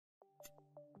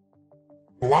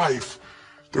life,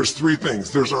 there's three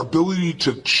things. There's our ability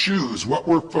to choose what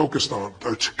we're focused on,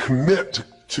 or to commit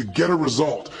to get a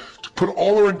result, to put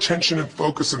all our intention and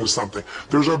focus into something.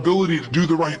 There's our ability to do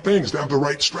the right things, to have the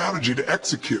right strategy to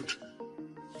execute.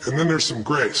 And then there's some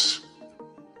grace.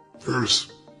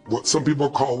 There's what some people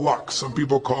call luck, some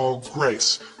people call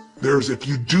grace. There's if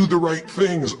you do the right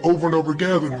things over and over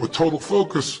again and with total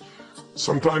focus,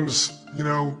 sometimes,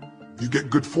 you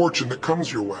get good fortune that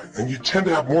comes your way. And you tend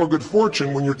to have more good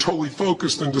fortune when you're totally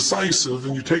focused and decisive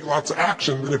and you take lots of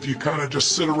action than if you kind of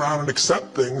just sit around and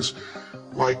accept things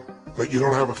like you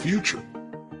don't have a future.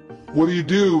 What do you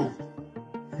do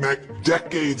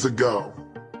decades ago,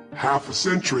 half a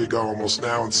century ago almost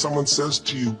now, and someone says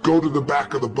to you, go to the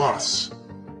back of the bus,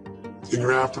 and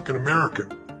you're African American?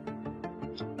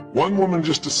 One woman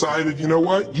just decided, you know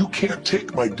what, you can't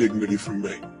take my dignity from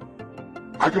me.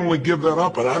 I can only give that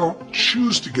up, and I don't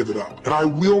choose to give it up. And I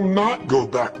will not go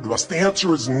back to the bus. The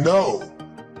answer is no.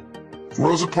 And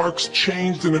Rosa Parks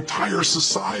changed an entire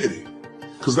society,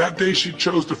 because that day she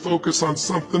chose to focus on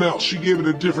something else. She gave it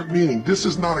a different meaning. This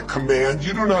is not a command.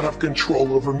 You do not have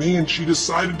control over me. And she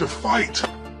decided to fight.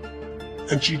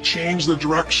 And she changed the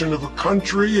direction of a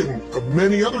country and of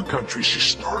many other countries. She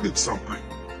started something.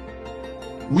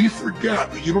 We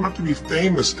forget that you don't have to be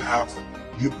famous to have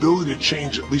the ability to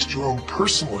change at least your own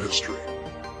personal history,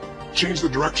 change the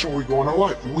direction we go in our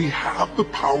life. We have the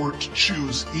power to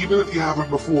choose, even if you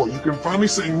haven't before. You can finally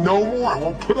say, no more, I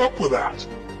won't put up with that,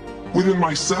 within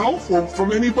myself or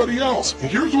from anybody else.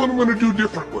 And here's what I'm going to do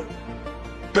differently.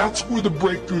 That's where the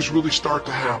breakthroughs really start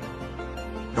to happen.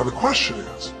 Now the question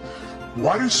is,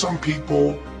 why do some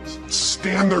people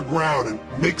stand their ground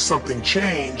and make something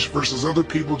change versus other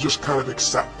people just kind of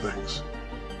accept things?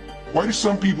 Why do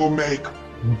some people make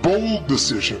bold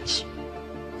decisions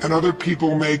and other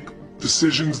people make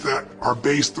decisions that are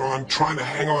based on trying to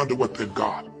hang on to what they've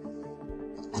got?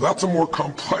 Well, that's a more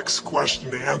complex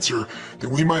question to answer than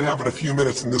we might have in a few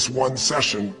minutes in this one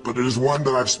session, but it is one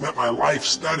that I've spent my life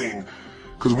studying,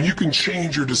 because when you can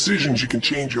change your decisions, you can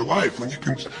change your life. When you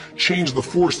can change the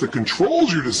force that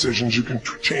controls your decisions, you can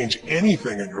change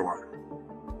anything in your life.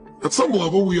 At some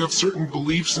level, we have certain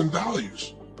beliefs and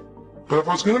values. But if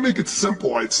I was going to make it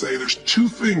simple, I'd say there's two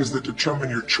things that determine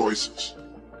your choices.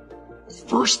 The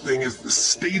first thing is the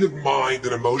state of mind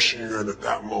and emotion you're in at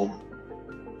that moment.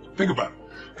 Think about it.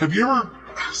 Have you ever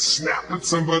snapped at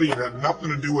somebody and had nothing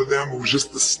to do with them? It was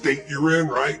just the state you're in,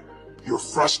 right? You're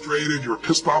frustrated, you're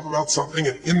pissed off about something,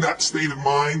 and in that state of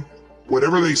mind,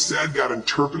 whatever they said got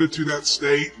interpreted to that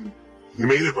state. You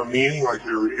made it a meaning like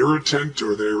they were irritant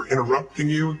or they were interrupting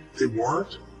you. They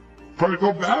weren't. Probably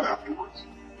felt bad afterwards.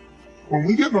 When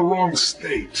we get in the wrong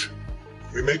state,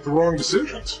 we make the wrong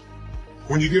decisions.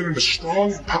 When you get in a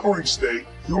strong, empowering state,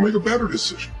 you'll make a better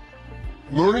decision.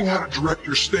 Learning how to direct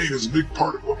your state is a big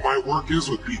part of what my work is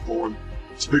with people, and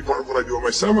it's a big part of what I do in my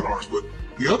seminars. But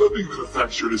the other thing that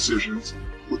affects your decisions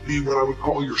would be what I would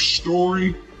call your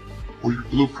story or your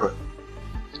blueprint.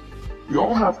 We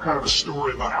all have kind of a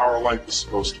story about how our life is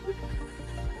supposed to be.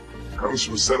 It comes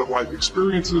from a set of life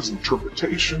experiences,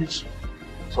 interpretations.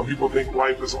 Some people think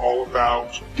life is all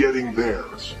about getting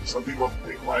theirs. Some people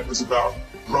think life is about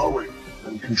growing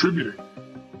and contributing.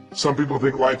 Some people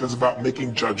think life is about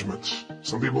making judgments.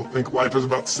 Some people think life is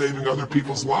about saving other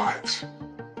people's lives.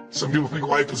 Some people think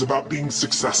life is about being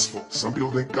successful. Some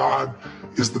people think God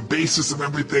is the basis of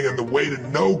everything, and the way to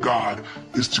know God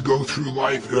is to go through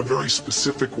life in a very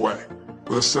specific way,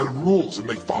 with a set of rules, and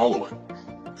they follow it.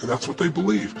 And that's what they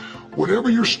believe. Whatever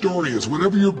your story is,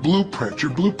 whatever your blueprint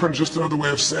is just another way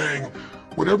of saying,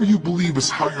 whatever you believe is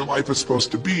how your life is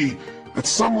supposed to be, at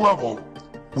some level,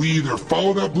 we either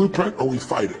follow that blueprint or we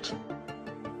fight it.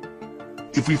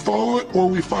 If we follow it or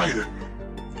we fight it,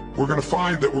 we're going to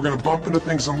find that we're going to bump into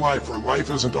things in life where life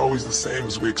isn't always the same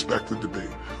as we expect it to be,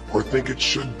 or think it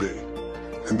should be.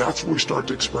 And that's where we start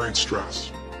to experience stress.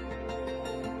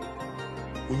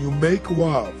 When you make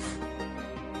love,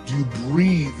 do you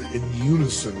breathe in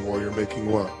unison while you're making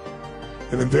love?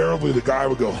 And invariably the guy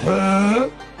would go, huh?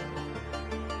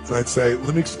 And I'd say,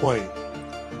 let me explain.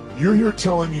 You're here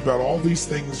telling me about all these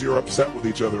things you're upset with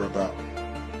each other about.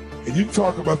 And you can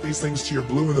talk about these things till you're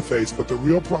blue in the face, but the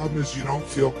real problem is you don't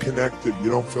feel connected, you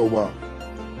don't feel loved.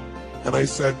 And I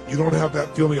said, you don't have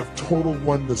that feeling of total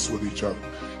oneness with each other.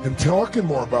 And talking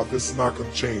more about this is not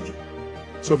going to change it.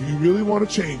 So if you really want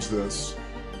to change this,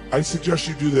 I suggest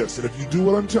you do this. And if you do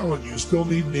what I'm telling you, you still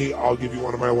need me, I'll give you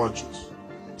one of my lunches.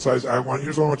 So here's what I want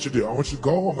you to do. I want you to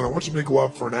go home and I want you to make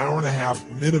love for an hour and a half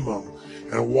minimum.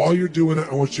 And while you're doing it,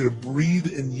 I want you to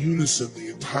breathe in unison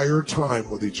the entire time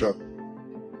with each other.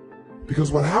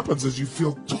 Because what happens is you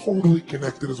feel totally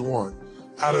connected as one.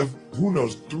 out of, who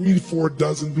knows, 3 to 4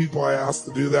 dozen people I asked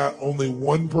to do that, only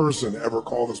one person ever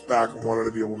called us back and wanted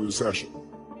to be able to do a session.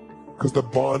 Because the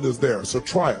bond is there. So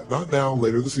try it. Not now,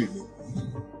 later this evening.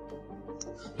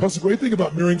 Plus, the great thing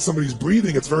about mirroring somebody's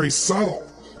breathing, it's very subtle.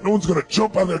 No one's going to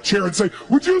jump on their chair and say,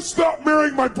 "Would you stop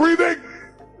mirroring my breathing?"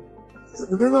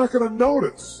 They're not going to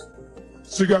notice.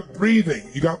 So you got breathing,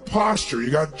 you got posture,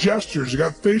 you got gestures, you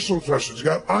got facial expressions, you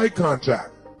got eye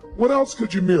contact. What else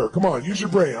could you mirror? Come on, use your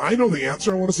brain. I know the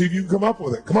answer. I want to see if you can come up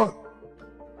with it. Come on.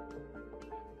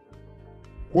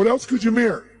 What else could you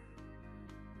mirror?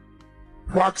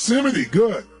 Proximity,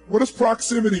 good. What does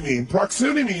proximity mean?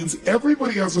 Proximity means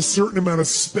everybody has a certain amount of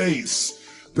space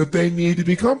that they need to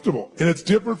be comfortable. And it's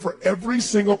different for every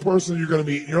single person you're going to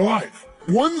meet in your life.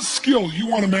 One skill you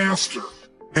want to master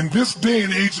in this day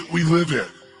and age that we live in,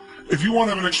 if you want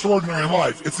to have an extraordinary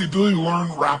life, it's the ability to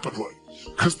learn rapidly.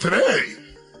 Because today,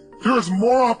 there is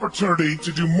more opportunity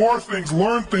to do more things,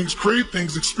 learn things, create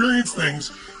things, experience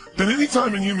things than any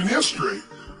time in human history.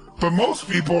 But most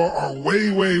people are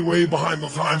way, way, way behind the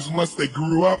times unless they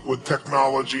grew up with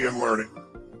technology and learning.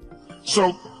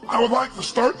 So I would like to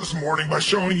start this morning by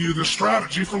showing you the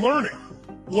strategy for learning.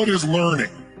 What is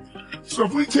learning? So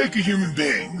if we take a human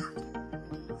being,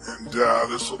 and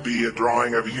this will be a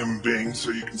drawing of a human being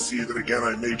so you can see that again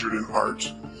I majored in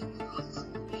art.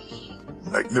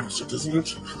 Magnificent, isn't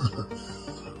it?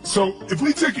 So if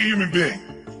we take a human being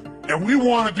and we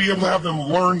want to be able to have them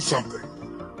learn something,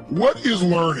 what is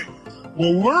learning?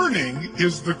 Well, learning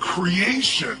is the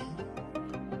creation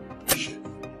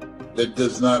that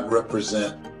does not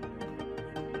represent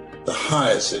the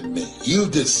highest in me. You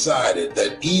decided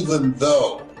that even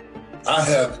though I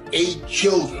have 8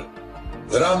 children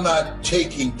that I'm not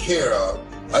taking care of,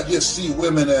 I just see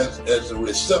women as a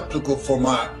receptacle for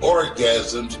my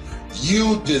orgasms.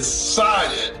 You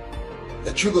decided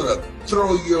that you're going to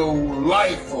throw your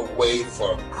life away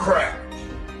for crap.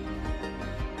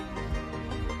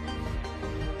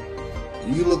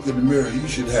 When you look in the mirror, you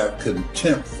should have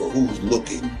contempt for who's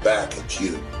looking back at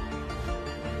you.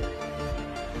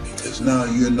 Because now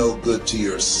you're no good to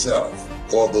yourself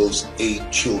or those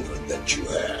 8 children that you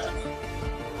have.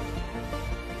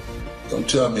 Don't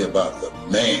tell me about the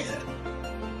man.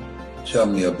 Tell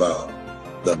me about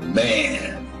the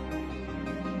man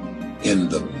in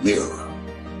the mirror.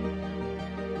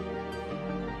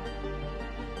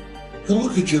 You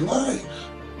look at your life.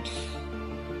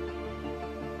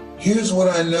 Here's what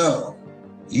I know.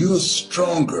 You're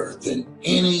stronger than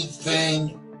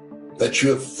anything that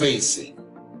you're facing.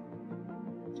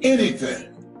 Anything.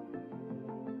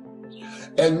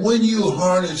 And when you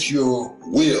harness your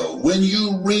will, when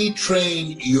you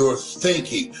retrain your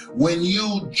thinking, when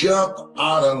you jump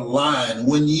out of line,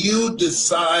 when you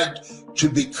decide to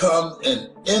become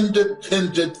an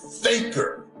independent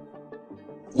thinker,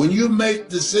 when you make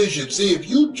decisions, see, if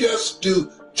you just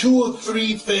do 2 or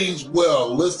 3 things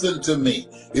well, listen to me.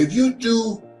 If you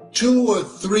do 2 or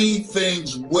 3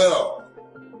 things well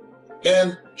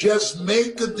and just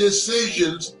make the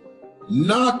decisions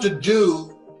not to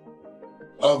do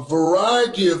a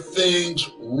variety of things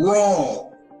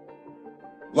wrong,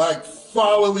 like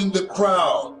following the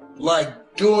crowd,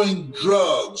 like doing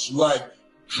drugs, like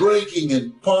drinking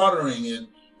and partying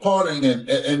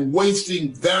and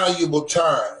wasting valuable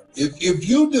time. If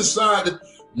you decided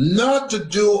not to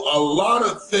do a lot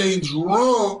of things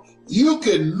wrong, you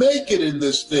can make it in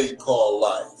this thing called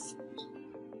life.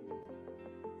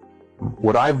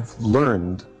 What I've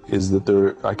learned is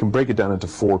that I can break it down into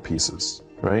 4 pieces,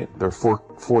 right? There are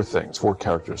four things, 4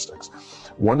 characteristics.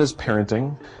 One is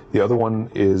parenting, the other one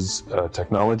is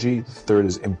technology, the third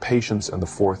is impatience, and the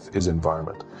 4th is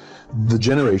environment. The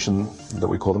generation that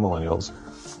we call the millennials,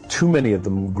 too many of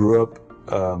them grew up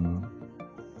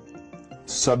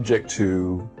subject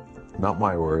to, not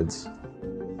my words,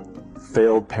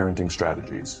 failed parenting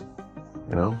strategies,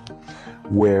 you know,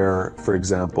 where, for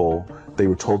example, they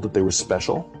were told that they were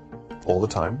special all the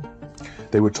time.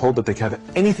 They were told that they could have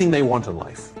anything they want in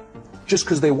life just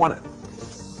because they want it,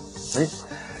 right?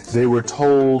 They were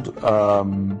told,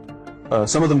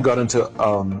 some of them got into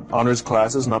honors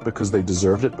classes not because they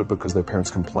deserved it, but because their parents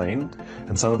complained.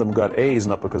 And some of them got A's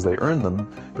not because they earned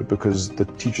them, but because the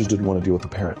teachers didn't want to deal with the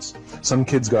parents. Some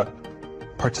kids got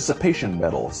participation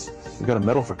medals. You got a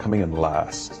medal for coming in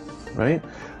last, right?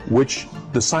 Which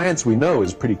the science we know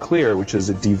is pretty clear, which is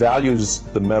it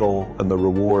devalues the medal and the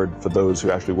reward for those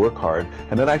who actually work hard.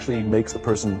 And it actually makes the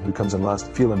person who comes in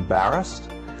last feel embarrassed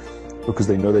because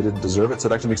they know they didn't deserve it. So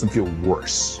it actually makes them feel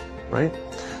worse, right?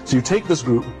 So you take this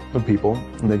group of people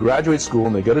and they graduate school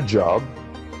and they get a job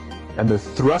and they're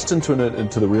thrust into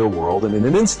the real world, and in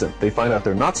an instant they find out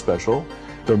they're not special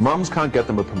Their moms can't get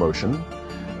them a promotion,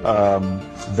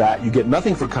 that you get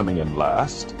nothing for coming in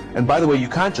last, and by the way, you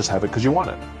can't just have it because you want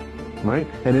it, right?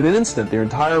 And in an instant, their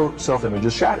entire self-image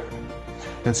is shattered.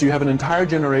 And so you have an entire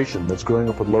generation that's growing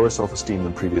up with lower self-esteem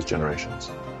than previous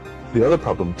generations. The other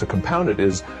problem, to compound it,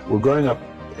 is we're growing up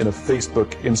in a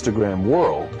Facebook, Instagram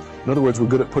world. In other words, we're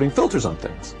good at putting filters on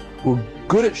things. We're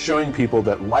good at showing people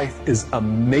that life is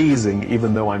amazing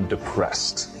even though I'm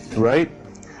depressed, right?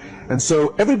 And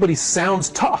so everybody sounds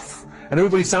tough, and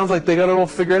everybody sounds like they got it all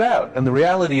figured out. And the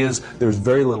reality is there's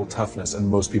very little toughness, and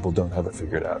most people don't have it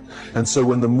figured out. And so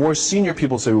when the more senior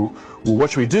people say, well,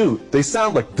 what should we do? They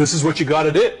sound like, this is what you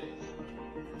gotta do.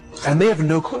 And they have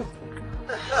no clue.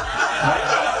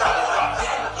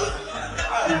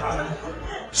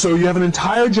 So you have an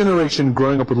entire generation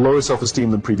growing up with lower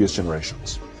self-esteem than previous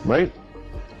generations, right?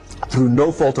 Through no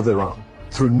fault of their own.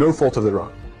 Through no fault of their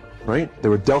own, right? They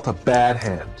were dealt a bad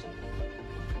hand.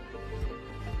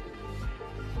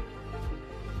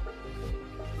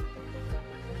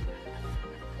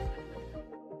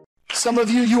 Some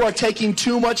of you are taking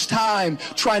too much time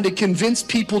trying to convince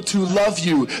people to love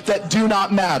you that do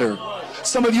not matter.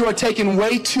 Some of you are taking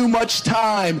way too much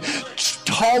time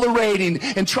tolerating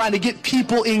and trying to get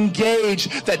people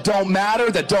engaged that don't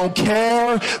matter, that don't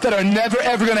care, that are never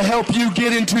ever going to help you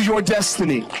get into your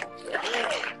destiny.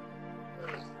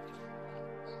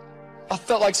 I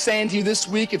felt like saying to you this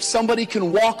week, if somebody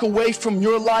can walk away from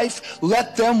your life,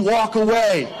 let them walk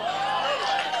away.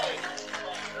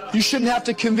 You shouldn't have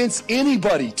to convince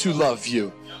anybody to love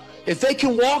you. If they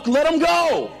can walk, let them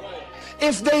go.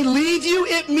 If they leave you,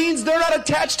 it means they're not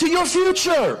attached to your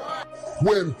future.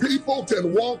 When people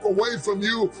can walk away from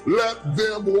you, let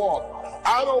them walk.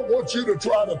 I don't want you to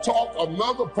try to talk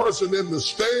another person into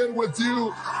staying with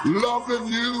you,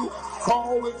 loving you,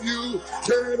 calling you,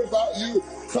 caring about you,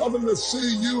 coming to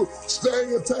see you,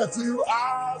 staying attached to you.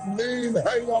 I mean,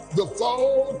 hang up the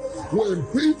phone. When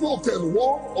people can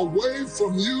walk away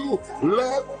from you,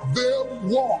 let them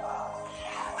walk.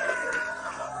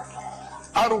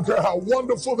 I don't care how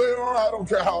wonderful they are. I don't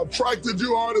care how attracted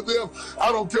you are to them.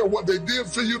 I don't care what they did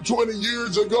for you 20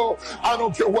 years ago. I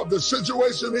don't care what the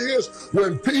situation is.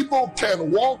 When people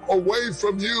can walk away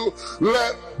from you,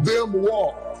 let them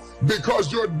walk.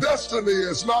 Because your destiny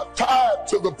is not tied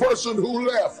to the person who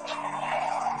left.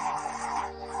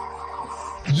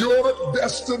 Your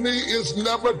destiny is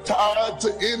never tied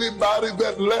to anybody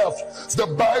that left. The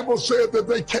Bible said that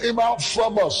they came out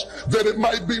from us, that it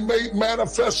might be made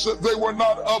manifest that they were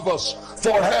not of us.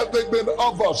 For had they been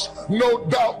of us, no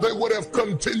doubt they would have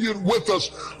continued with us.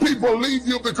 People leave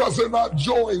you because they're not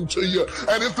joined to you.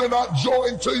 And if they're not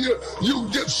joined to you, you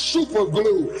get super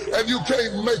glue and you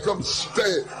can't make them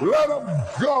stay. Let them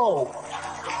go.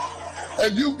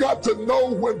 And you got to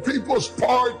know when people's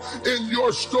part in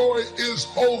your story is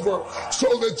over so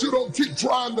that you don't keep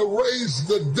trying to raise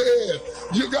the dead.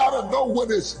 You got to know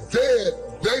when it's dead.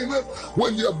 David,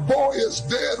 when your boy is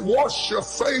dead, wash your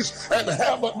face and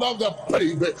have another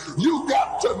baby. You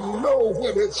got to know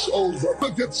when it's over.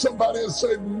 Look at somebody and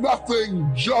say, nothing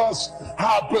just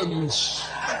happens.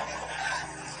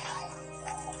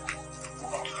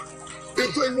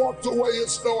 If they walked away,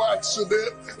 it's no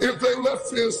accident. If they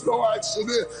left you, it's no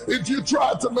accident. If you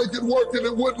tried to make it work and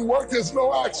it wouldn't work, it's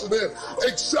no accident.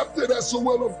 Accept it as the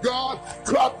will of God.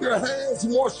 Clap your hands,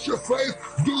 wash your face,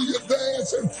 do your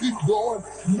dance, and keep going.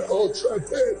 No, check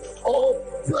it. Oh,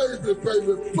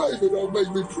 baby, don't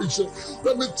make me preach it.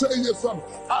 Let me tell you something.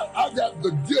 I got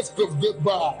the gift of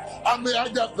goodbye. I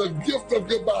got the gift of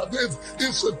goodbye.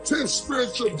 It's a 10th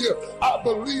spiritual gift. I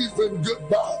believe in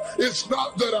goodbye. It's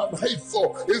not that I'm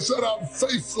hateful. It's that I'm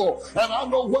faithful. And I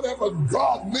know whatever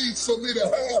God needs for me to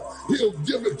have, he'll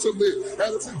give it to me.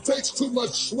 And if it takes too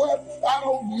much sweat, I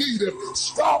don't need it.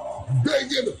 Stop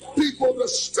begging people to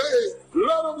stay.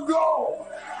 Let them go.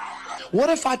 What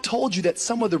if I told you that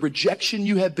some of the rejection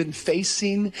you have been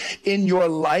facing in your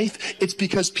life, it's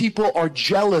because people are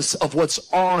jealous of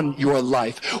what's on your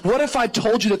life? What if I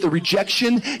told you that the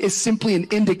rejection is simply an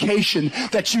indication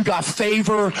that you got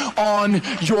favor on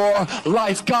your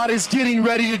life? God is getting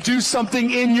ready to do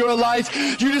something in your life.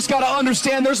 You just got to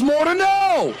understand there's more to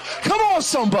know. Come on,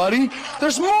 somebody.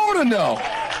 There's more to know.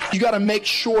 You got to make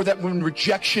sure that when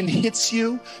rejection hits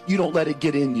you, you don't let it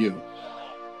get in you.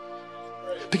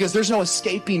 Because there's no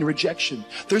escaping rejection.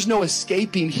 There's no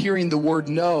escaping hearing the word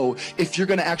no. If you're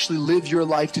going to actually live your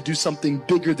life to do something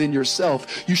bigger than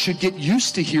yourself, you should get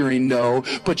used to hearing no,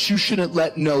 but you shouldn't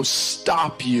let no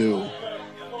stop you.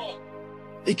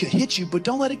 It could hit you, but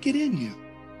don't let it get in you.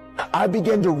 I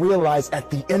began to realize at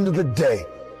the end of the day,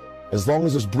 As long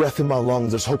as there's breath in my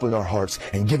lungs, there's hope in our hearts,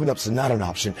 and giving up's not an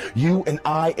option. You and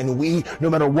I and we, no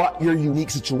matter what your unique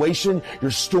situation,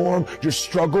 your storm, your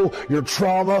struggle, your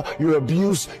trauma, your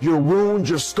abuse, your wounds,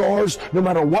 your scars, no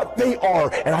matter what they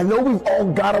are, and I know we've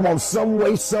all got them on some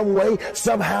way,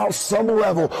 somehow, some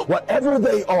level, whatever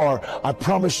they are, I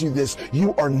promise you this,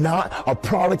 you are not a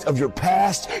product of your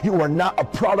past, you are not a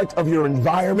product of your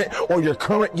environment or your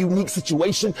current unique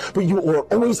situation, but you are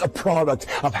always a product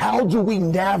of how do we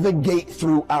navigate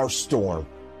through our storm.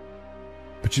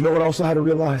 But you know what I also had to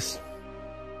realize?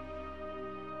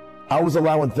 I was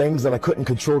allowing things that I couldn't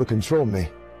control to control me.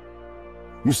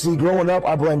 You see, growing up,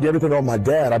 I blamed everything on my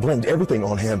dad. I blamed everything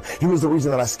on him. He was the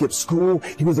reason that I skipped school.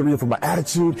 He was the reason for my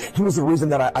attitude. He was the reason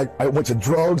that I went to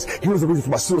drugs. He was the reason for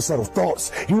my suicidal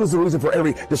thoughts. He was the reason for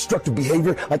every destructive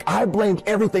behavior. Like, I blamed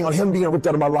everything on him being ripped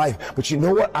out of my life. But you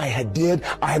know what I had did?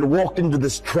 I had walked into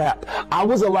this trap. I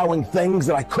was allowing things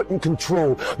that I couldn't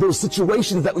control. Those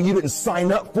situations that you didn't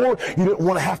sign up for, you didn't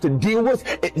want to have to deal with.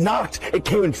 It knocked, it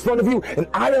came in front of you, and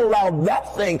I allowed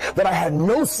that thing that I had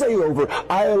no say over,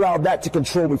 I allowed that to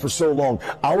control me for so long.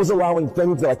 I was allowing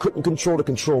things that I couldn't control to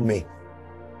control me.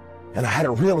 And I had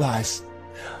to realize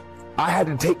I had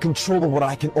to take control of what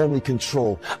I can only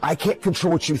control. I can't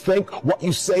control what you think, what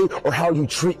you say, or how you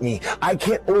treat me. I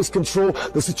can't always control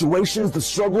the situations, the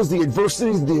struggles, the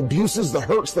adversities, the abuses, the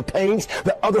hurts, the pains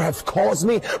that others have caused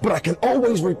me, but I can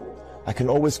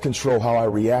always control how I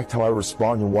react, how I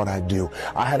respond, and what I do.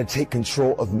 I had to take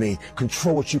control of me,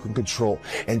 control what you can control.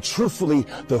 And truthfully,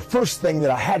 the first thing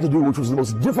that I had to do, which was the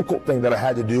most difficult thing that I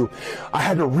had to do, I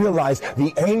had to realize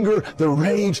the anger, the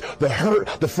rage, the hurt,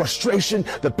 the frustration,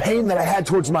 the pain that I had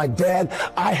towards my dad,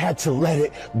 I had to let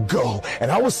it go.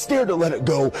 And I was scared to let it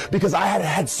go because I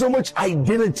had so much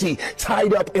identity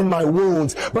tied up in my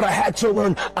wounds. But I had to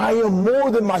learn I am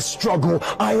more than my struggle.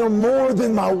 I am more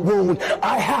than my wound.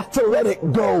 I have to let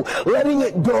it go. Letting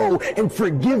it go and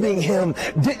forgiving him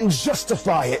didn't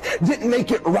justify it, didn't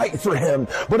make it right for him.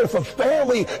 But if a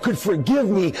family could forgive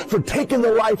me for taking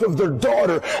the life of their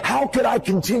daughter, how could I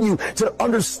continue to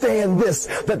understand this,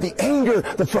 that the anger,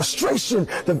 the frustration,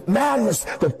 the madness,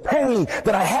 the pain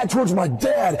that I had towards my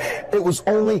dad, it was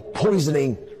only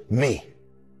poisoning me.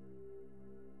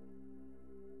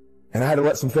 And I had to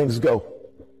let some things go.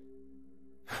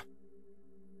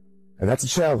 And that's a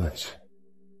challenge.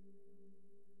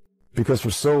 Because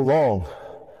for so long,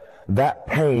 that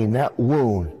pain, that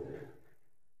wound,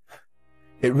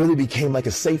 it really became like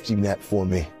a safety net for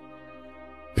me.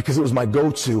 Because it was my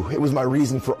go-to. It was my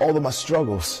reason for all of my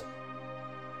struggles.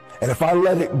 And if I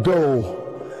let it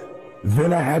go,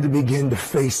 then I had to begin to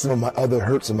face some of my other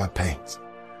hurts and my pains.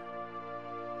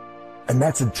 And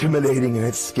that's intimidating and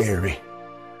it's scary.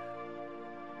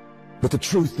 But the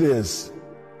truth is,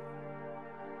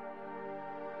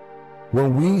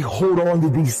 when we hold on to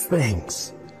these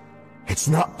things, it's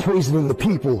not poisoning the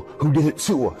people who did it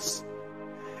to us.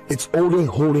 It's only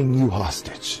holding you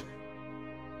hostage.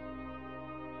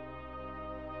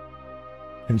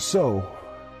 And so,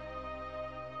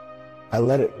 I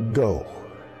let it go.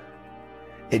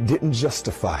 It didn't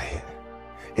justify it.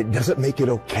 It doesn't make it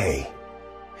okay.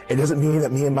 It doesn't mean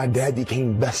that me and my dad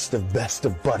became best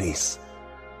of buddies.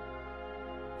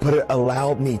 But it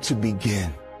allowed me to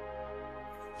begin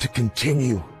to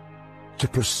continue to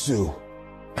pursue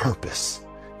purpose.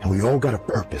 And we all got a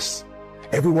purpose.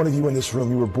 Every one of you in this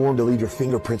room, you were born to leave your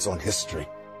fingerprints on history.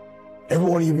 Every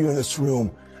one of you in this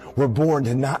room were born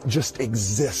to not just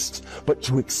exist, but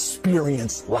to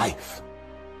experience life.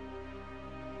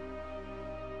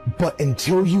 But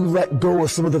until you let go of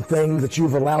some of the things that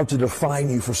you've allowed to define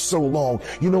you for so long,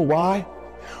 you know why?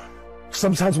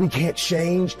 Sometimes we can't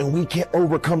change and we can't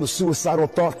overcome the suicidal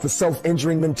thoughts, the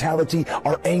self-injuring mentality,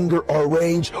 our anger, our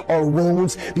rage, our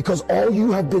wounds, because all you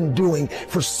have been doing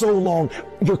for so long,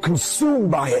 you're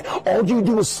consumed by it. All you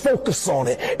do is focus on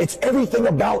it. It's everything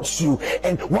about you.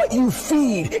 And what you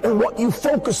feed and what you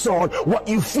focus on, what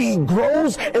you feed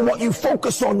grows and what you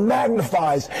focus on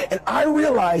magnifies. And I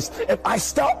realized if I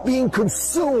stopped being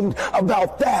consumed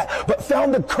about that, but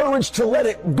found the courage to let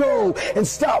it go and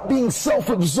stop being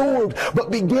self-absorbed,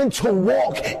 but begin to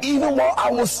walk, even while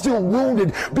I was still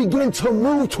wounded, begin to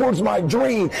move towards my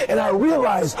dream. And I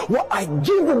realized what I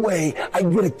give away, I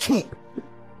get to keep.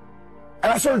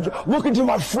 And I started looking to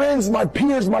my friends, my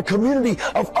peers, my community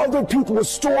of other people with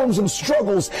storms and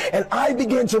struggles. And I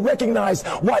began to recognize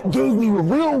what gave me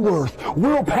real worth,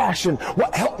 real passion.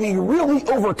 What helped me really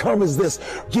overcome is this,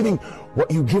 giving What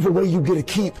you give away, you get to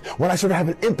keep. When I started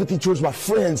having empathy towards my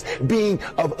friends, being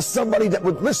of somebody that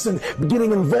would listen,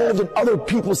 getting involved in other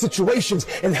people's situations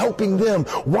and helping them.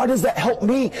 Why does that help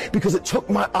me? Because it took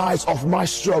my eyes off my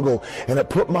struggle and it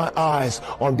put my eyes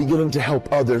on beginning to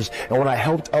help others. And when I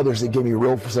helped others, it gave me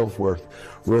real self-worth,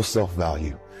 real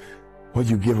self-value. What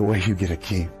you give away, you get to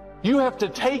keep. You have to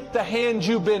take the hand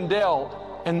you've been dealt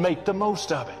and make the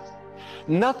most of it.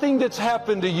 Nothing that's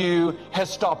happened to you has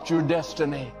stopped your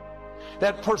destiny.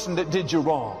 That person that did you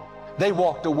wrong, they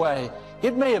walked away.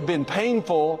 It may have been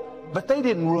painful, but they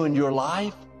didn't ruin your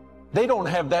life. They don't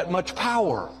have that much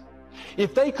power.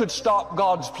 If they could stop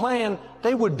God's plan,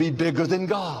 they would be bigger than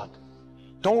God.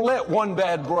 Don't let one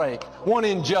bad break, one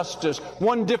injustice,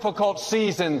 one difficult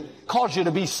season cause you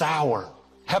to be sour,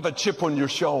 have a chip on your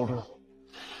shoulder.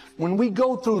 When we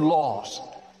go through loss,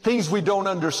 things we don't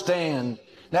understand,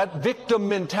 that victim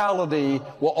mentality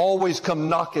will always come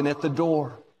knocking at the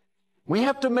door. We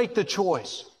have to make the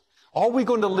choice. Are we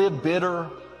going to live bitter,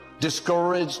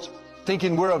 discouraged,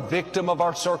 thinking we're a victim of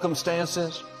our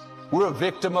circumstances? We're a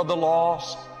victim of the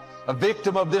loss, a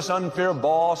victim of this unfair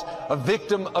boss, a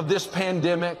victim of this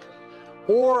pandemic?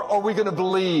 Or are we going to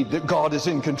believe that God is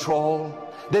in control,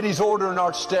 that He's ordering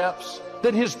our steps,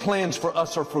 that His plans for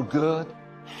us are for good?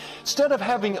 Instead of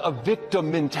having a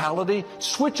victim mentality,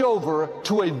 switch over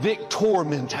to a victor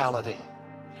mentality.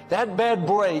 That bad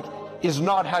break is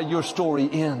not how your story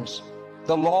ends.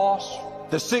 The loss,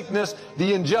 the sickness,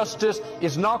 the injustice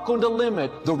is not going to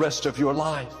limit the rest of your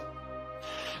life.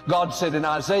 God said in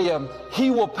Isaiah,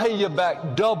 He will pay you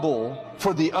back double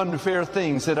for the unfair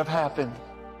things that have happened.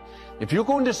 If you're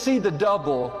going to see the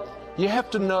double, you have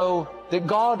to know that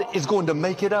God is going to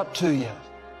make it up to you.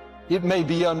 It may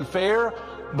be unfair,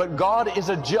 but God is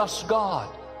a just God.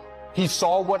 He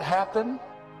saw what happened.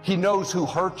 He knows who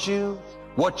hurt you,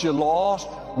 what you lost,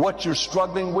 what you're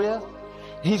struggling with.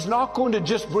 He's not going to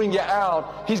just bring you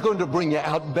out. He's going to bring you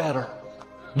out better.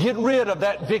 Get rid of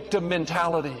that victim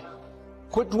mentality.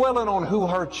 Quit dwelling on who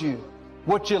hurt you,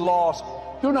 what you lost.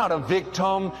 You're not a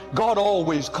victim. God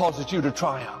always causes you to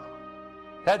triumph.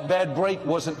 That bad break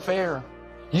wasn't fair.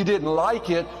 You didn't like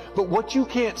it, but what you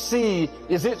can't see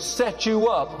is it set you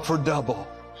up for double.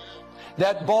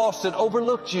 That boss that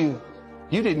overlooked you,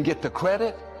 you didn't get the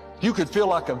credit. You could feel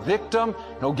like a victim.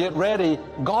 No, get ready.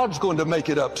 God's going to make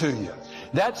it up to you.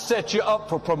 That sets you up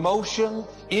for promotion,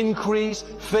 increase,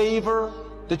 favor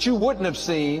that you wouldn't have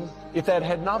seen if that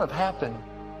had not have happened.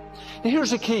 And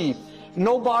here's the key.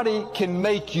 Nobody can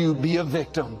make you be a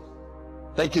victim.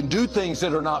 They can do things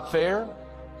that are not fair.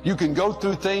 You can go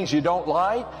through things you don't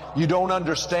like, you don't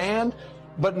understand,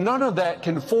 but none of that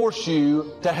can force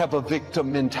you to have a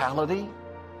victim mentality.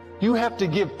 You have to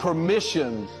give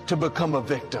permission to become a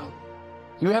victim.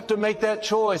 You have to make that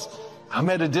choice. I'm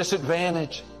at a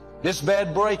disadvantage. This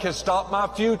bad break has stopped my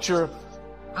future.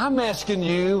 I'm asking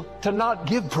you to not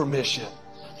give permission.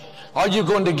 Are you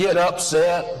going to get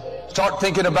upset? Start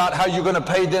thinking about how you're going to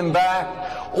pay them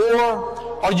back?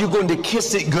 Or are you going to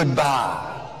kiss it goodbye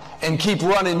and keep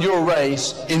running your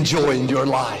race, enjoying your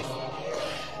life?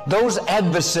 Those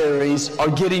adversaries are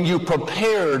getting you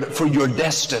prepared for your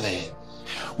destiny.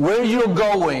 Where you're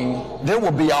going, there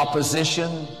will be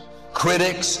opposition,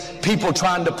 critics, people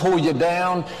trying to pull you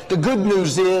down. The good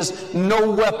news is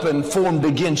no weapon formed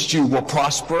against you will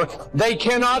prosper. They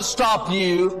cannot stop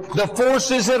you. The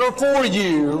forces that are for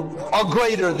you are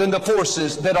greater than the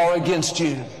forces that are against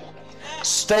you.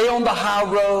 Stay on the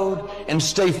high road and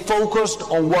stay focused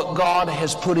on what God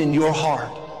has put in your heart.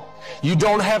 You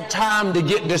don't have time to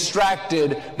get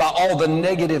distracted by all the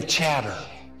negative chatter.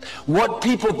 What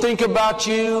people think about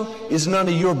you is none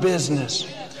of your business.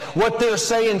 What they're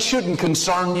saying shouldn't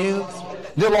concern you.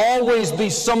 There'll always be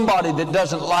somebody that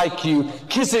doesn't like you.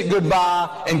 Kiss it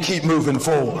goodbye and keep moving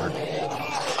forward.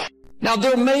 Now,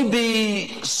 there may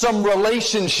be some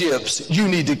relationships you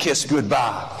need to kiss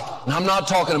goodbye. And I'm not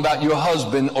talking about your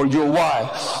husband or your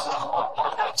wife.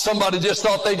 Somebody just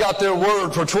thought they got their word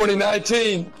for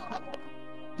 2019.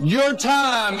 Your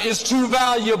time is too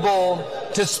valuable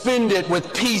to spend it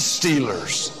with peace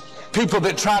stealers, people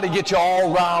that try to get you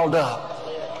all riled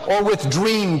up, or with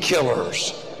dream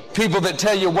killers, people that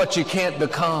tell you what you can't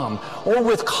become, or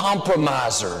with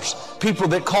compromisers, people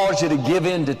that cause you to give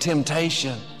in to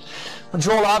temptation. Well,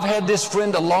 Joel, I've had this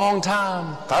friend a long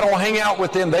time. If I don't hang out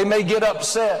with them, they may get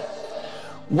upset.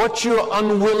 What you're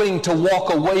unwilling to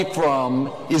walk away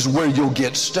from is where you'll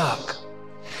get stuck.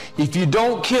 If you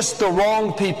don't kiss the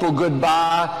wrong people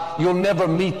goodbye, you'll never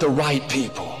meet the right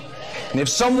people. And if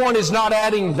someone is not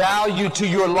adding value to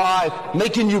your life,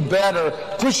 making you better,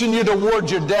 pushing you toward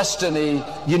your destiny,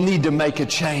 you need to make a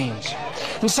change.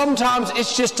 And sometimes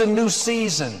it's just a new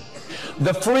season.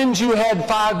 The friends you had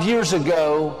 5 years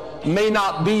ago may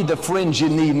not be the friends you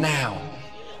need now.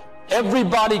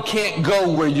 Everybody can't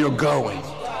go where you're going.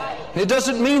 It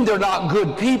doesn't mean they're not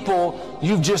good people.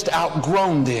 You've just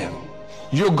outgrown them.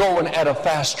 You're going at a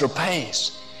faster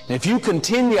pace. And if you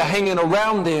continue hanging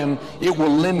around them, it will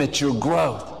limit your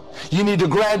growth. You need to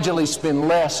gradually spend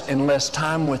less and less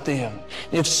time with them.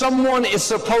 If someone is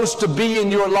supposed to be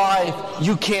in your life,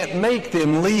 you can't make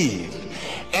them leave.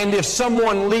 And if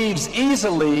someone leaves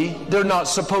easily, they're not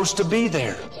supposed to be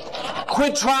there.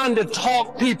 Quit trying to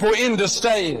talk people into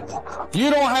staying. You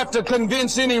don't have to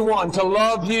convince anyone to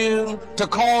love you, to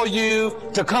call you,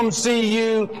 to come see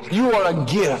you. You are a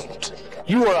gift.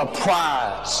 You are a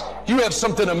prize. You have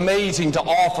something amazing to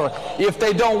offer. If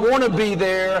they don't want to be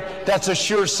there, that's a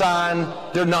sure sign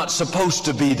they're not supposed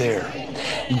to be there.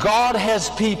 God has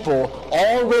people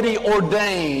already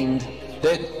ordained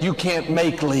that you can't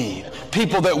make leave.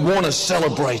 People that want to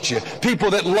celebrate you. People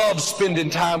that love spending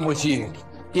time with you.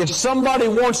 If somebody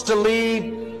wants to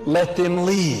leave, let them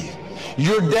leave.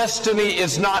 Your destiny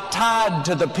is not tied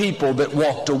to the people that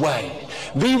walked away.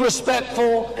 Be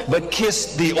respectful, but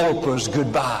kiss the Oprahs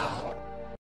goodbye.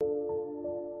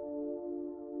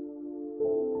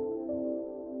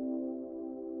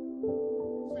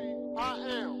 I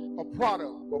am a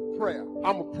product of prayer.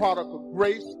 I'm a product of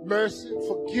grace, mercy,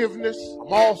 forgiveness.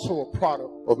 I'm also a product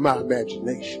of my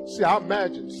imagination. See, I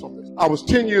imagined something. I was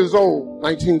 10 years old,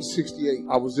 1968.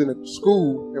 I was in a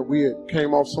school and we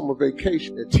came off summer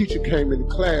vacation. A teacher came into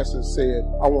class and said,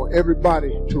 I want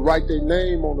everybody to write their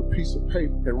name on a piece of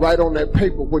paper and write on that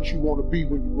paper what you want to be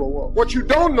when you grow up. What you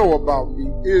don't know about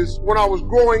me is when I was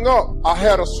growing up, I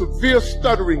had a severe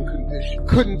stuttering condition.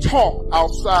 Couldn't talk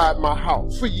outside my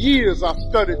house. For years I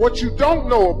studied. What you don't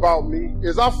know about me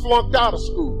is I flunked out of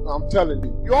school. I'm telling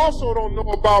you. You also don't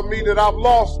know about me that I've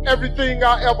lost everything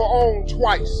I ever owned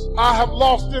twice. I have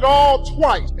lost it all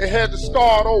twice and had to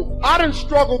start over. I done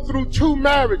struggled through 2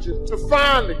 marriages to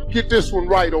finally get this one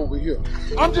right over here.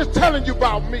 I'm just telling you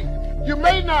about me. You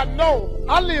may not know,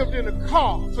 I lived in a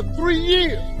car for 3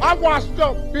 years. I washed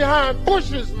up behind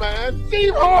bushes, man.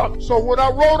 Steve Harvey. So when I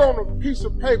wrote on a piece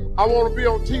of paper, I want to be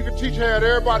on TV, teacher had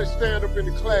everybody stand up in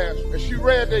the class, and she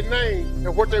read their name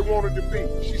and what they wanted to be.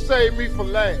 She saved me for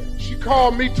last. She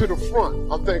called me to the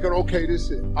front. I'm thinking, okay, this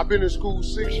is it. I've been in school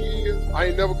 6 years. I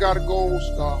ain't never got a gold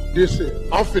star. This is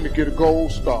it. I'm finna get a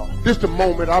gold star. This the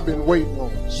moment I've been waiting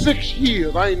on. 6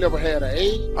 years, I ain't never had an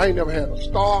A. I ain't never had a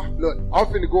star. Look, I'm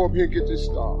finna go up here and get this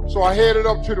star. So I headed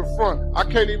up to the front. I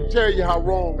can't even tell you how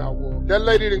wrong I was. That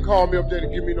lady didn't call me up there to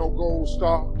give me no gold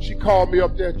star. She called me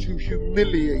up there to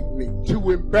humiliate me,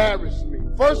 to embarrass me.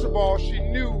 First of all, she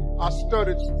knew I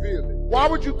stuttered severely. Why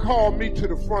would you call me to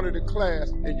the front of the class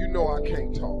and you know I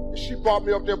can't talk? She brought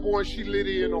me up there, boy, and she lit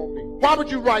in on me. Why would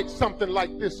you write something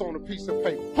like this on a piece of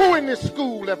paper? Who in this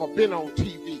school ever been on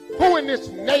TV? Who in this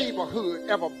neighborhood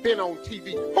ever been on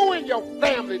TV? Who in your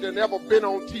family done ever been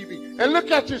on TV? And look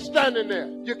at you standing there.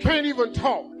 You can't even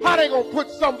talk. How they gonna put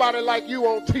somebody like you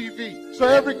on TV? So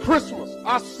every Christmas,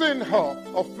 I send her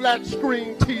a flat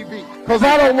screen TV because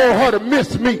I don't want her to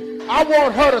miss me. I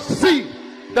want her to see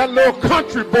that little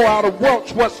country boy out of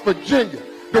Welch, West Virginia,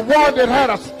 the one that had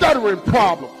a stuttering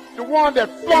problem, the one that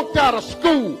flunked out of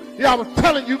school. Yeah, I was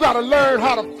telling you, you got to learn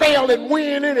how to fail and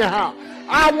win anyhow.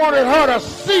 I wanted her to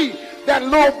see that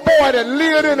little boy that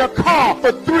lived in a car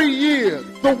for 3 years,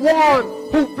 the one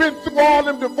who been through all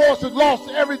them divorces, lost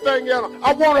everything else.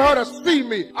 I wanted her to see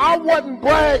me. I wasn't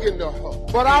bragging to her,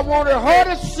 but I wanted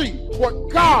her to see what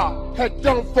God had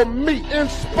done for me. In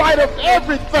spite of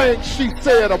everything she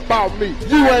said about me,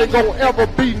 you ain't gonna ever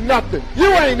be nothing.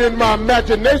 You ain't in my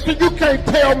imagination. You can't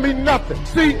tell me nothing.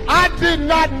 See, I did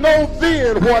not know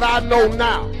then what I know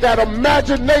now, that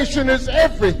imagination is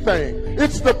everything.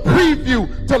 It's the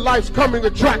preview to life's coming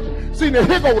attraction. See, now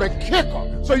here go the kicker.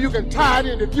 So you can tie it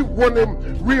in if you one of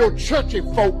them real churchy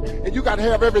folk and you got to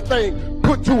have everything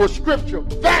put to a scripture.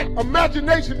 That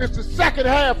imagination is the second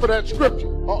half of that scripture.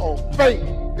 Faith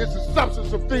is the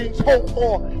substance of things hoped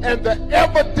for and the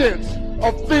evidence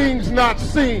of things not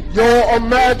seen. Your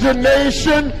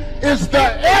imagination is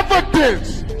the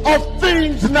evidence of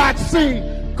things not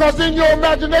seen. Because in your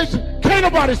imagination, can't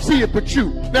nobody see it but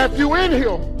you. Now, if you in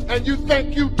here and you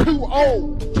think you too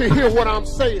old to hear what I'm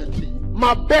saying to you,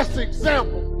 my best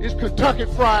example is Kentucky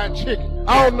Fried Chicken.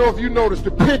 I don't know if you noticed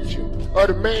the picture of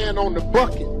the man on the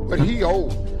bucket, but he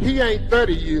old. He ain't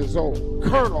 30 years old.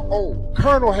 Colonel old.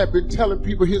 Colonel had been telling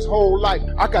people his whole life,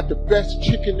 I got the best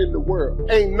chicken in the world.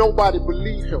 Ain't nobody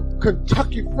believe him.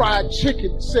 Kentucky Fried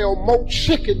Chicken sell more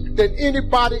chicken than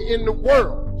anybody in the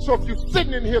world. So if you're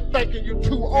sitting in here thinking you're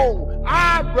too old,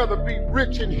 I'd rather be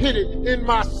rich and hit it in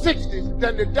my 60s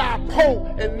than to die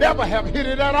poor and never have hit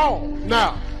it at all.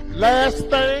 Now, last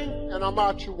thing, and I'm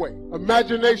out your way.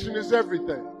 Imagination is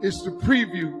everything. It's the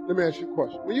preview. Let me ask you a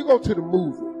question. When you go to the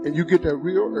movie and you get there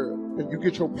real early and you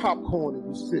get your popcorn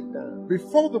and you sit down,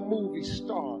 before the movie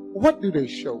starts, what do they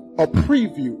show? A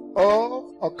preview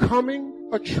of a coming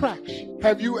attraction.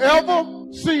 Have you ever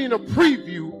seen a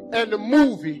preview and the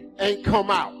movie ain't come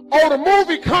out? Oh, the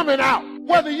movie coming out.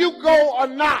 Whether you go or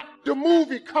not, the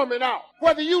movie coming out.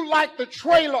 Whether you like the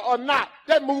trailer or not,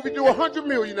 that movie do $100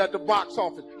 million at the box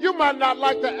office. You might not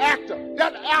like the actor.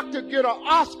 That actor get an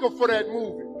Oscar for that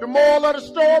movie. The moral of the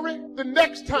story, the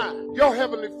next time your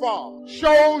Heavenly Father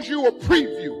shows you a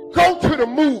preview, go to the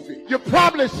movie. You're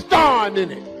probably starring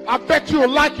in it. I bet you'll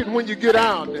like it when you get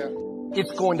down there.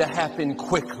 It's going to happen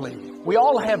quickly. We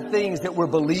all have things that we're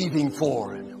believing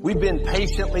for. We've been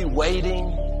patiently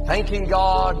waiting, thanking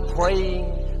God,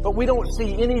 praying, but we don't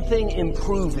see anything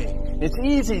improving. It's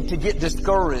easy to get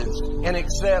discouraged and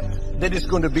accept that it's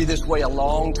going to be this way a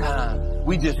long time.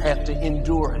 We just have to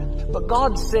endure it. But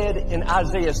God said in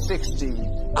Isaiah 60,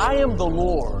 I am the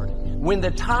Lord. When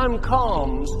the time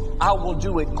comes, I will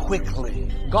do it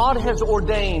quickly. God has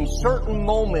ordained certain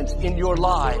moments in your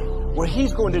life where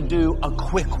He's going to do a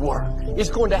quick work. It's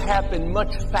going to happen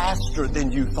much faster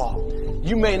than you thought.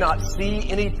 You may not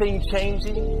see anything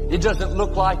changing. It doesn't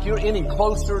look like you're any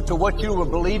closer to what you were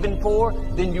believing for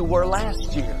than you were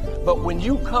last year. But when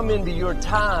you come into your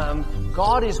time,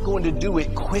 God is going to do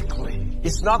it quickly.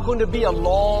 It's not going to be a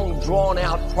long,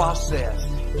 drawn-out process.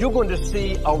 You're going to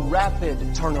see a rapid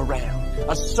turnaround,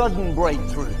 a sudden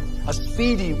breakthrough, a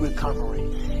speedy recovery.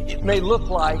 It may look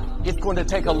like it's going to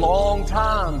take a long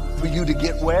time for you to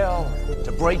get well,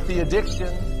 to break the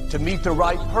addiction, to meet the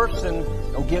right person.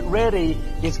 Oh, get ready.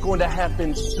 It's going to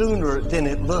happen sooner than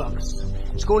it looks.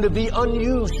 It's going to be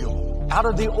unusual, out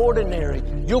of the ordinary.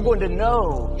 You're going to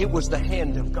know it was the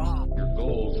hand of God. Your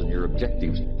goals and your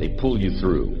objectives, they pull you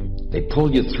through. They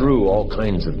pull you through all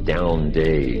kinds of down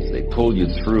days. They pull you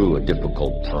through a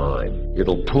difficult time.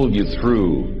 It'll pull you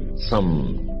through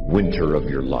some winter of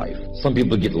your life. Some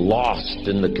people get lost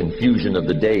in the confusion of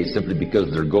the day simply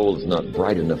because their goal is not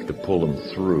bright enough to pull them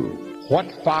through. What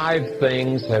 5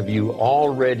 things have you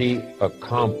already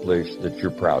accomplished that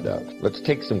you're proud of? Let's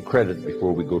take some credit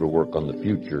before we go to work on the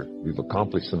future. We've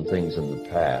accomplished some things in the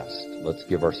past. Let's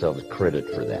give ourselves credit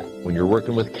for that. When you're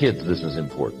working with kids, this is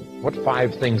important. What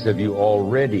 5 things have you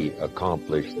already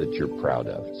accomplished that you're proud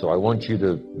of? So I want you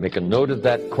to make a note of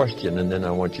that question, and then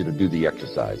I want you to do the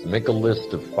exercise. Make a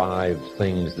list of 5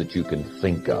 things that you can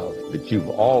think of that you've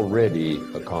already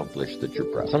accomplished that you're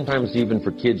proud of. Sometimes even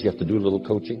for kids, you have to do a little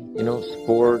coaching. You know,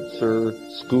 sports or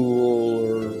school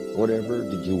or whatever.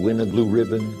 Did you win a blue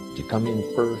ribbon? Did you come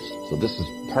in first? So this is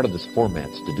part of this format,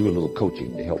 to do a little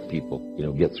coaching to help people,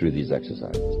 get through these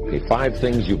exercises. Okay, 5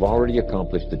 things you've already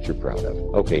accomplished that you're proud of.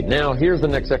 Okay, now here's the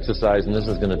next exercise, and this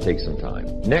is going to take some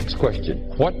time. Next question.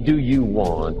 What do you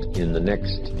want in the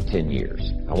next 10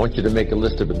 years? I want you to make a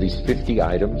list of at least 50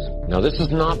 items. Now, this is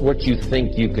not what you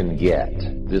think you can get.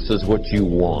 This is what you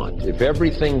want. If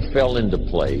everything fell into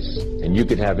place and you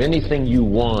could have anything you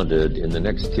wanted in the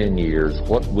next 10 years,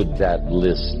 what would that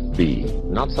list be?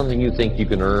 Not something you think you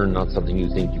can earn, not something you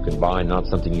think you can buy, not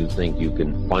something you think you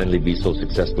can finally be so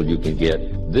successful you can get.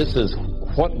 This is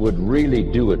what would really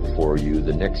do it for you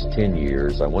the next 10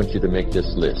 years. I want you to make this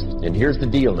list. And here's the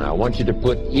deal now. I want you to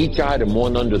put each item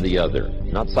one under the other.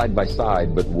 Not side by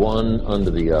side, but one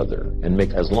under the other. And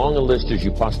make as long a list as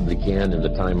you possibly can in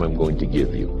the time I'm going to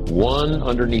give you. One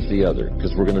underneath the other,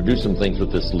 because we're going to do some things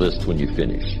with this list when you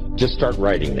finish. Just start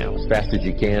writing now as fast as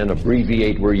you can.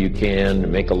 Abbreviate where you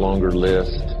can. Make a longer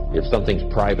list. If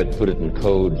something's private, put it in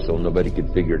code so nobody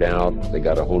can figure it out. They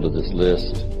got a hold of this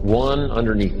list. One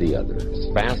underneath the other.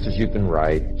 As fast as you can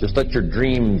write. Just let your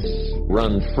dreams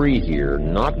run free here.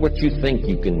 Not what you think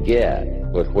you can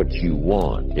get, but what you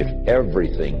want. If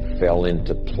everything fell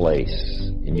into place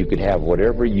and you could have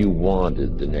whatever you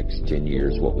wanted the next 10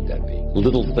 years, what would that be?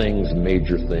 Little things,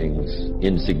 major things,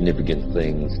 insignificant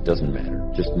things, doesn't matter.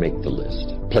 Just make the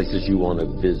list. Places you want to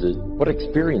visit. What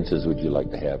experiences would you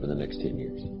like to have in the next 10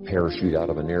 years? Parachute out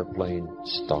of an airplane,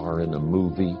 star in a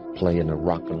movie, play in a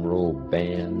rock and roll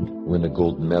band, win a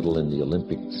gold medal in the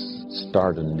Olympics,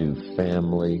 start a new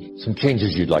family, some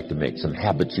changes you'd like to make, some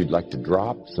habits you'd like to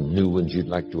drop, some new ones you'd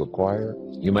like to acquire.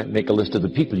 You might make a list of the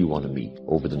people you want to meet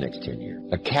over the next 10 years.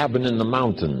 A cabin in the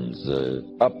mountains,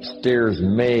 upstairs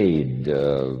maid,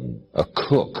 a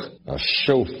cook, a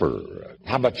chauffeur.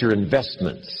 How about your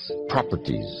investments,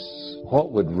 properties,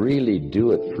 What would really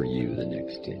do it for you the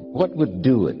next 10? What would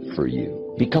do it for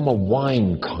you? Become a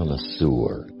wine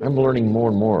connoisseur. I'm learning more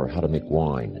and more how to make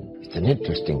wine. It's an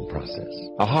interesting process.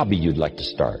 A hobby you'd like to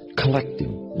start.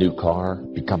 Collecting. New car.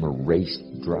 Become a race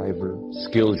driver.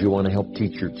 Skills you want to help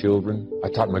teach your children. I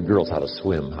taught my girls how to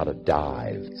swim, how to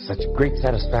dive. Such great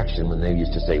satisfaction when they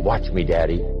used to say, "Watch me,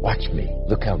 Daddy. Watch me.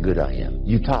 Look how good I am.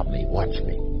 You taught me. Watch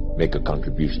me." Make a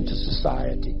contribution to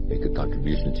society. Make a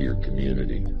contribution to your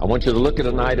community. I want you to look at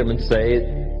an item and say,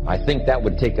 I think that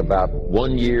would take about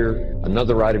 1 year.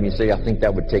 Another item you say, I think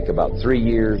that would take about 3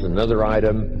 years. Another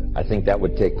item, I think that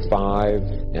would take 5.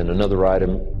 And another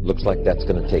item, looks like that's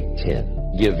going to take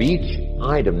 10. Give each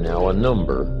item now a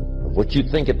number of what you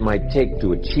think it might take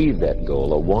to achieve that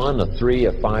goal. A 1, a 3,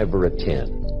 a 5, or a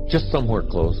 10. Just somewhere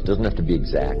close. Doesn't have to be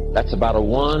exact. That's about a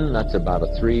 1. That's about a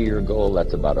 3-year goal.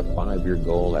 That's about a 5-year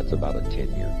goal. That's about a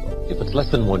 10-year goal. If it's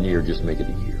less than 1 year, just make it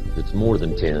a year. If it's more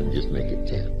than 10, just make it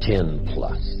 10. 10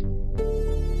 plus.